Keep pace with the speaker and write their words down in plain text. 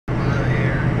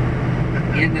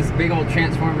And this big old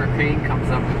transformer crane comes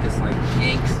up and just like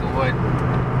yanks the wood.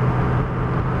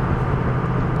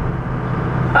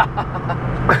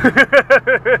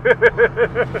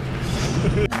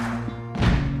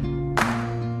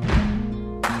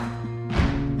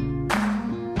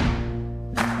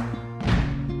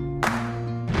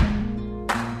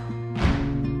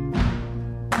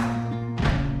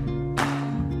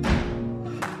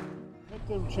 Hit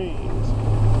them chains.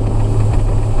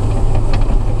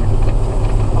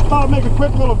 I thought I'd make a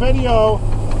quick little video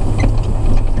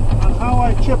on how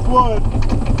I chip wood.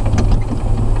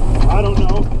 I don't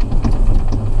know.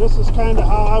 This is kind of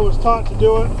how I was taught to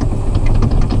do it.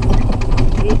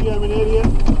 Maybe I'm an idiot.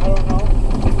 I don't know.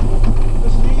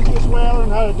 This is the easiest way I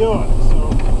learned how to do it.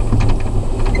 So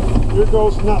here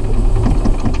goes nothing.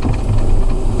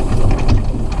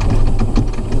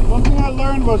 One thing I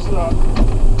learned was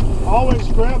always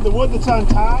grab the wood that's on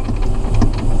top.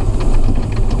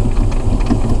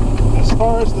 As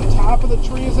far as the top of the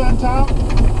tree is on top.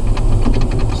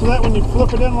 So that when you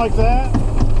flip it in like that,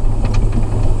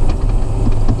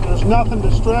 there's nothing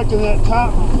distracting that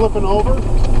top from flipping over.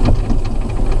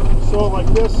 So like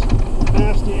this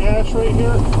nasty ash right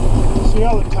here, see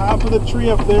how the top of the tree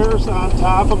up there is on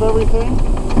top of everything?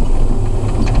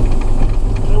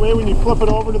 That way when you flip it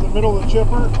over to the middle of the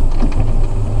chipper,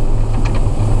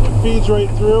 it feeds right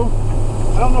through.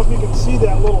 I don't know if you can see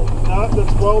that little nut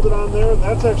that's welded on there.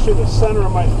 That's actually the center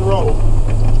of my throat.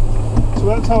 So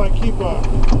that's how I keep an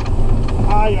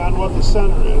eye on what the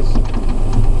center is.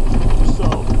 So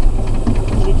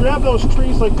when you grab those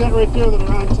trees like that right there that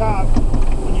are on top,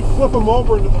 when you flip them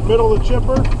over into the middle of the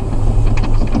chipper,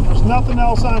 if there's nothing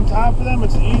else on top of them,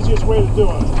 it's the easiest way to do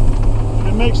it. And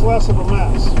it makes less of a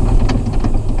mess.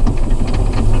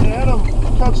 When Adam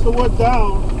cuts the wood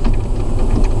down,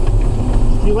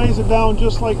 he lays it down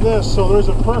just like this, so there's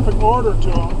a perfect order to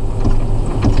them.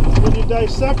 When you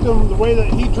dissect them the way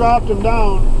that he dropped them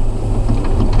down,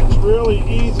 it's really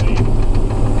easy.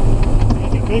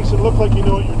 And it makes it look like you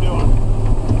know what you're doing,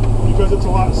 because it's a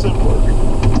lot simpler.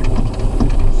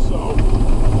 So,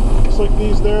 just like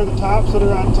these there, the tops that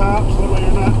are on top, so that way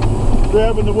you're not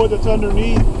grabbing the wood that's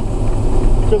underneath.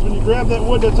 Because when you grab that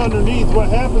wood that's underneath, what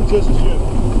happens is you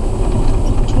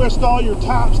twist all your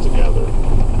tops together.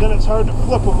 Then it's hard to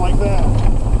flip them like that.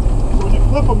 So when you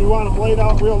flip them, you want them laid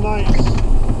out real nice.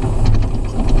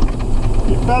 If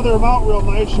you feather them out real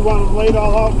nice, you want them laid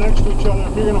all out next to each other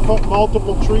if you're going to put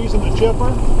multiple trees in the chipper.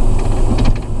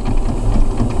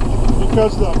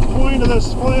 Because the point of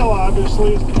this flail,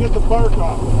 obviously, is to get the bark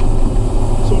off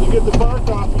it. So to get the bark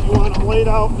off it, you want them laid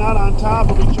out, not on top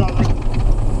of each other.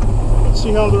 But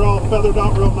see how they're all feathered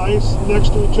out real nice next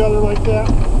to each other like that?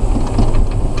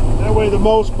 That way the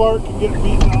most bark can get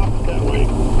beaten off it that way.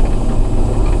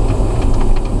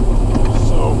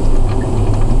 So,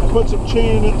 I put some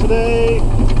chain in it today.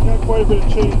 Got quite a bit of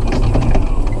chain in this thing right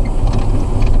now.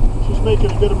 She's making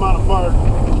a good amount of bark.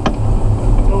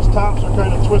 Those tops are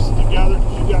kind of twisted together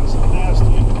because you got some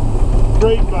nasty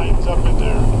grapevines up in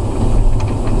there.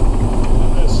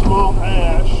 And this small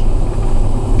ash.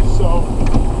 So,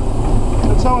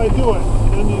 that's how I do it.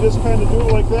 And you just kind of do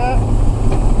it like that.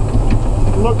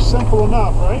 It looks simple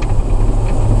enough, right?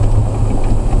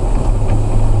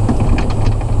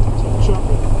 So chunk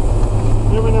it.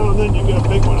 Every now and then you get a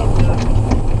big one up here.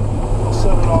 I'll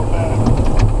set it all back.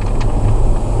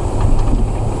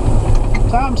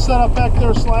 Tom's set up back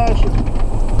there slashing.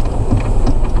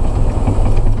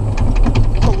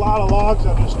 There's a lot of logs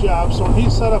on this job, so when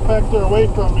he's set up back there away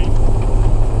from me,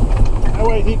 that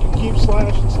way he can keep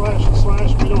slashing.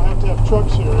 We don't have to have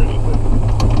trucks here or anything.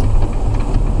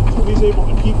 He's able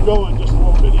to keep going just a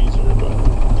little bit easier, but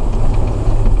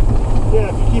yeah,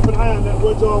 if you keep an eye on that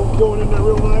wood's all going in there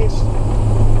real nice,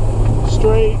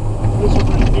 straight. This one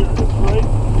right here, it's right.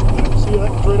 See, that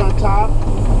one's right on top.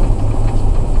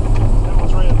 That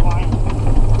one's right in line.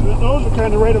 And those are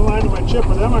kind of right in line with my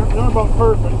chipper. They're about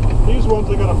perfect. These ones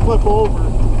I gotta flip over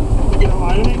to get in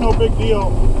line. It ain't no big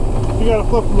deal. You gotta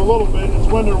flip them a little bit. It's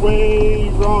when they're way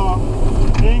wrong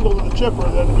angle to the chipper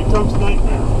that it becomes a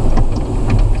nightmare.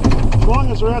 As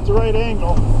long as they're at the right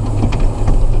angle,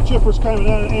 but the chipper's kind of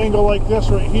at an angle like this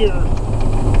right here.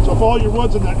 So if all your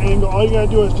wood's in that angle, all you gotta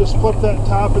do is just flip that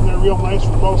top in there real nice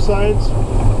from both sides.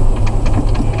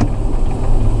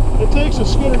 It takes a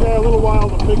skidder guy a little while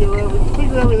to figure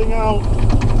everything out.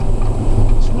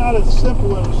 It's not as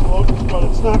simple as it looks, but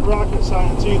it's not rocket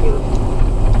science either.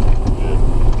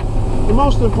 And the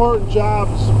most important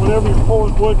jobs whenever you're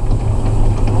pulling wood,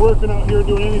 working out here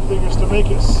doing anything, is to make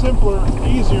it simpler,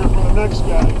 easier for the next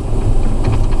guy.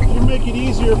 If you make it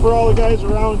easier for all the guys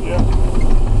around you,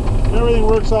 everything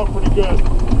works out pretty good.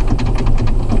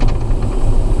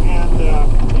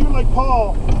 seemed like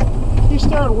Paul, he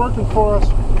started working for us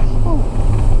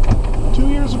 2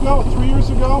 years ago, 3 years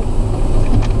ago,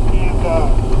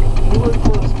 and he worked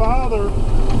for his father.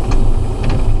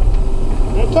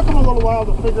 And it took him a little while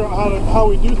to figure out how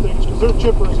we do things, because their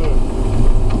chippers,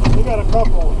 they got a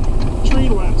couple tree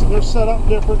lengths and they're set up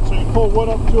different, so you pull wood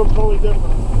up to them totally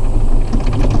different.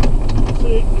 So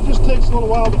it just takes a little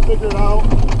while to figure it out.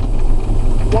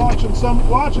 Watching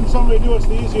somebody do it's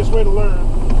the easiest way to learn.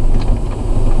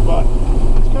 But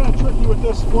it's kind of tricky with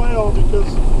this flail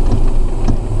because,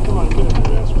 come on, get in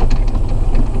there, Asper.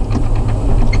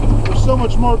 There's so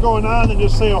much more going on than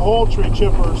just say a whole tree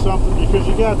chipper or something, because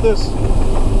you got this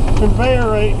conveyor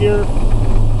right here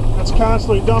that's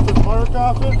constantly dumping bark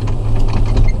off it.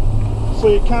 So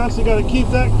you constantly got to keep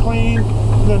that clean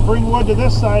and then bring wood to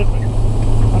this side. But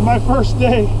on my first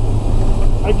day,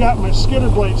 I got my skidder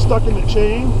blade stuck in the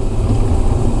chain.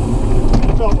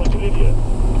 I felt like an idiot.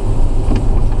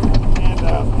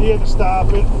 And he had to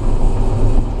stop it,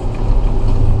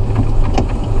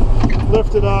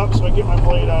 lift it up so I get my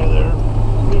blade out of there.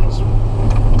 It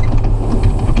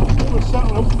was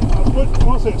something, I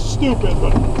won't say it's stupid,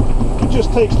 but it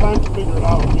just takes time to figure it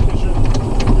out, because you're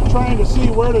trying to see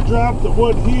where to drop the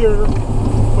wood here,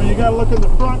 but you got to look in the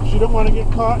front because you don't want to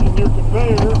get caught in your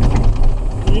conveyor.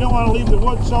 You don't want to leave the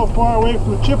wood so far away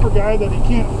from the chipper guy that he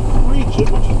can't reach it,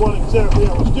 which is what exactly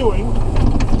I was doing.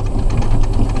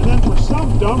 And then for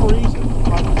some dumb reason,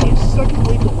 like my second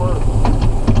week of work,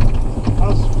 I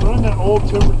was running that old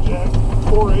Timberjack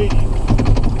 480,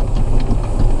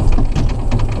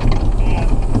 and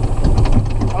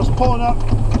I was pulling up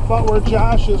about where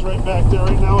Josh is right back there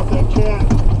right now with that cat.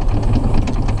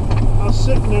 I was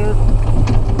sitting there,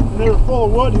 and they were full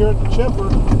of wood here at the chipper,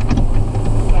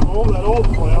 that old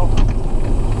flail,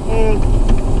 and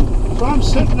so I'm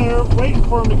sitting there waiting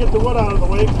for him to get the wood out of the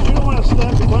way, because you don't want to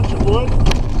stack a bunch of wood.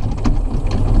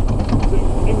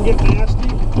 It can get nasty,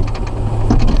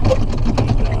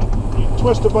 and you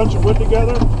twist a bunch of wood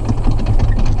together.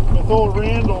 With old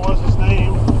Randall was his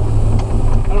name.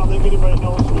 I don't think anybody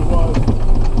knows who he was.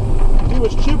 He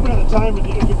was chipping at the time, and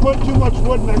if you put too much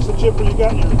wood next to the chipper, you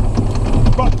got your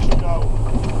butt chewed out.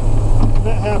 And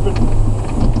that happened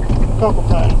a couple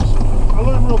times. I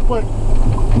learned real quick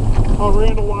how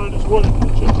Randall wanted his wood in the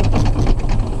chipper.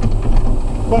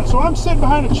 But so I'm sitting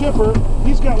behind a chipper,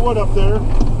 he's got wood up there.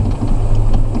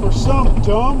 For some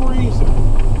dumb reason,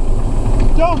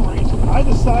 I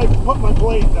decided to put my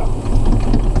blade down.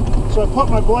 So I put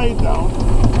my blade down.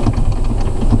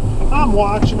 I'm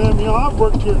watching him, you know, I've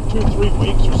worked here 2-3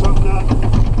 weeks or something now.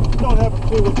 Don't have a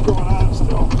clue what's going on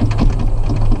still.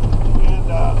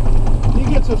 And he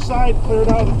gets his side cleared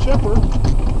out of the chipper.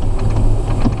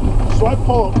 So I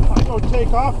go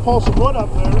take off, pull some wood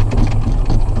up there,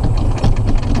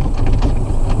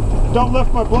 and don't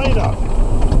lift my blade up.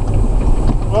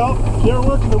 Well, if you're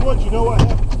working the woods, you know what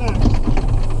happens next.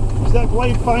 Is that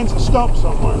blade finds a stump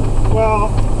somewhere.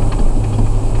 Well,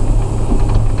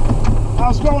 I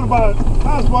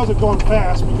wasn't going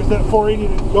fast, because that 480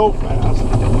 didn't go fast.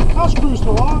 I was cruising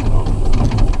along though.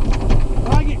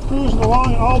 When I get cruising along,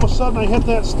 and all of a sudden I hit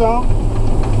that stump,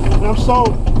 and I'm so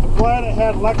glad it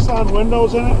had Lexan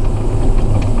windows in it.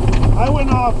 I went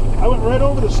right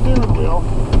over the steering wheel,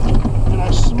 and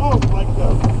I smoked like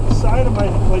the side of my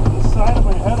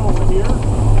head over here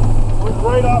went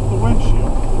right off the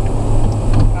windshield.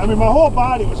 I mean, my whole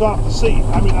body was off the seat.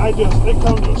 I mean, it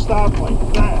come to a stop like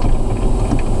that.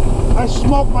 I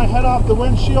smoked my head off the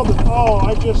windshield, and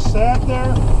I just sat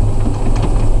there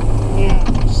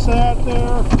and sat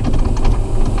there.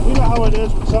 You know how it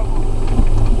is when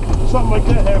something like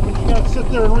that happens. You got to sit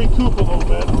there and recoup a little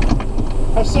bit.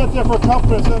 I sat there for a couple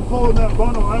minutes, then pulled in that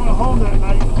bundle. I went home that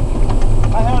night.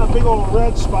 I had a big old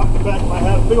red spot in the back of my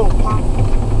head, a big old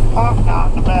pop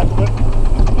knot in the back of it.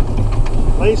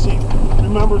 Lacey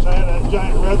remembers I had a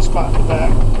giant red spot in the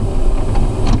back.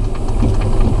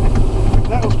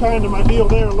 That was kind of my deal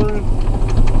there, learning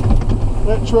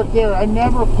that trick there. I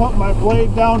never put my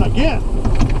blade down again,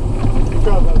 because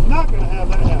I was not going to have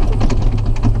that happen.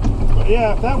 But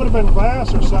yeah, if that would have been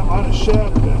glass or something, I'd have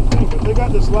shattered that thing. But they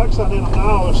got this Lexan in them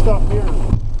now, this stuff here.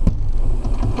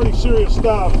 Pretty serious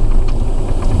stuff.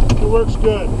 It works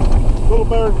good. A little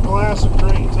better than glass and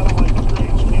grains. I don't like the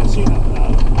grains. You can't see nothing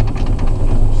out of them.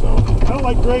 So, I don't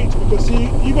like grains because, see,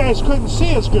 you guys couldn't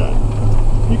see as good.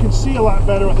 You can see a lot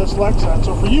better with this Lexan.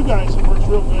 So for you guys, it works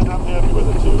real good, and I'm happy with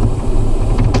it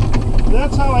too.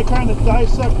 That's how I kind of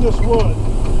dissect this wood.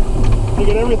 I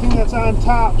get everything that's on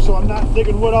top, so I'm not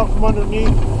digging wood out from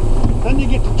underneath. Then you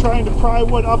get to trying to pry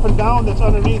wood up and down that's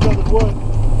underneath other wood.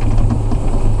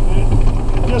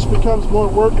 And it just becomes more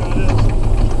work than it is.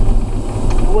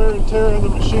 wear and tear on the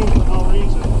machine for no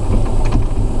reason.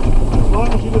 As long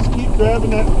as you just keep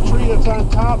grabbing that tree that's on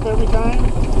top every time,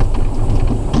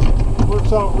 it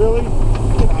works out really.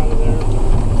 Get out of there.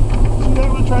 See that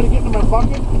one try to get into my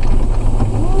bucket?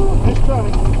 Ooh, nice try.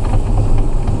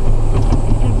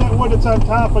 Get that wood that's on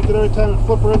top like that every time and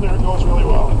flip her in there, it goes really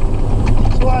well.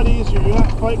 It's a lot easier. You're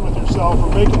not fighting with yourself or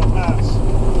making a mess.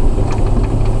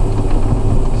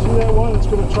 See that one? It's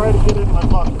going to try to get in my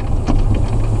bucket.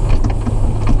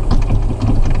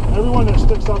 Everyone that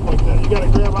sticks up like that, you got to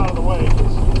grab out of the way,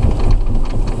 because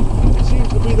it seems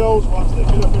to be those ones that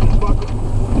get up in your bucket,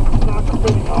 knock the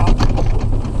fitting off.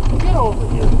 Get over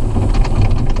here.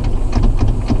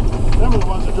 Them are the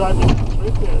ones that drive me nuts,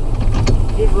 right there.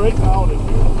 Get right out of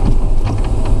here.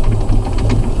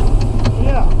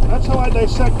 Yeah, that's how I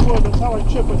dissect wood. That's how I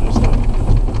chip with this thing.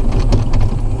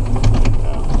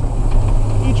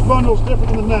 Each bundle's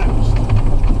different than the next.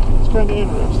 It's kind of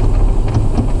interesting.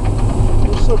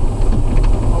 There's some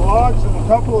logs and a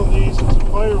couple of these and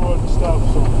some firewood and stuff,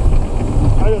 so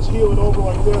I just heel it over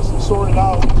like this and sort it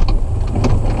out.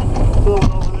 Throw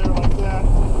it over there like that.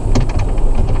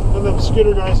 And then the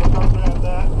skidder guys will come and grab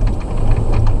that,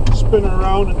 spin it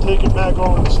around and take it back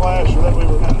over the slasher. That way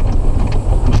we're not.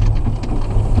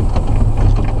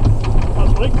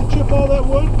 I'd like to chip all that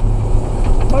wood.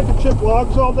 If I could chip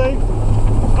logs all day,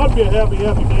 I'd be a happy,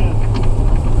 happy man.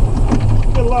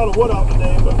 Get a lot of wood out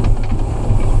today, but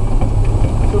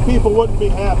the people wouldn't be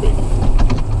happy.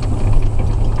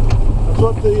 That's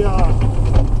what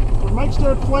when Mike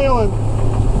started flailing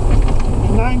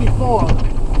in '94,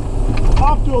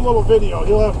 I'll do a little video.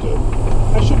 He'll have to,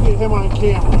 I should get him on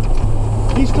camera.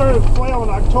 He started flailing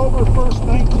October 1st,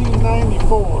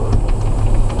 1994.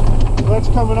 So that's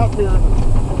coming up here in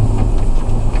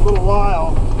a little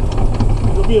while.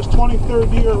 It'll be his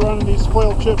 23rd year running these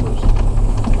flail chippers.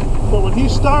 But when he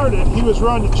started, he was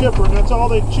running the chipper, and that's all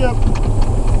they chipped.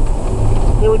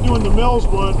 They were doing the mill's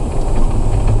wood,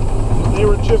 and they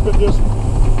were chipping just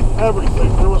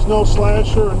everything. There was no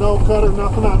slasher or no cutter,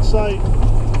 nothing on site.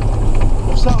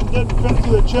 If something didn't fit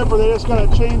through the chipper, they just got a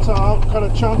chainsaw out and cut a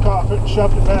chunk off it and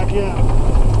shoved it back in.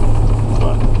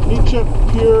 But he chipped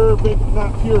pure big,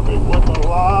 not pure big wood, but a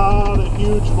lot of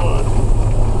huge wood.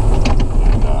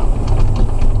 And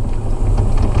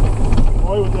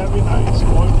boy, would that be nice.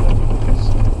 Boy, would that be nice.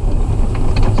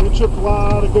 So he chipped a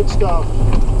lot of good stuff.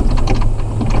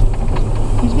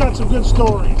 He's got some good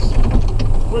stories.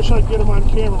 Wish I'd get him on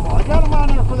camera more. I got him on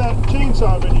there for that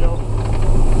chainsaw video.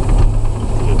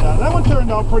 And that one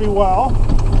turned out pretty well.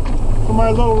 For my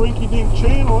little rinky-dink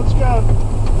channel, it's got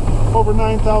over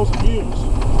 9,000 views.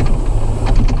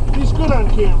 He's good on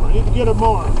camera. I need to get him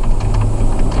more.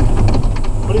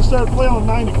 But he started flailing in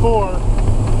 '94,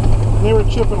 and they were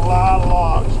chipping a lot of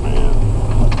logs, man.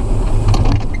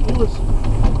 He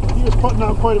was putting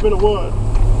out quite a bit of wood.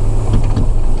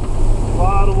 A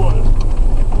lot of wood.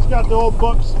 He's got the old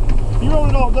books. He wrote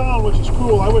it all down, which is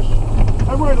cool. I wish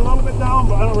I write a little bit down,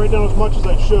 but I don't write down as much as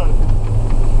I should.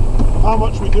 How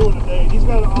much we do in a day. He's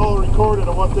got it all recorded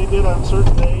of what they did on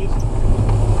certain days.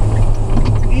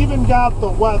 Even got the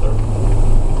weather.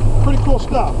 Pretty cool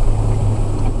stuff.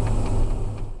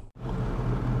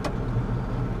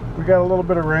 We got a little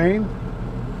bit of rain.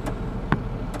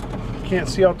 Can't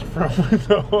see out the front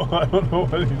window. I don't know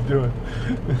what he's doing.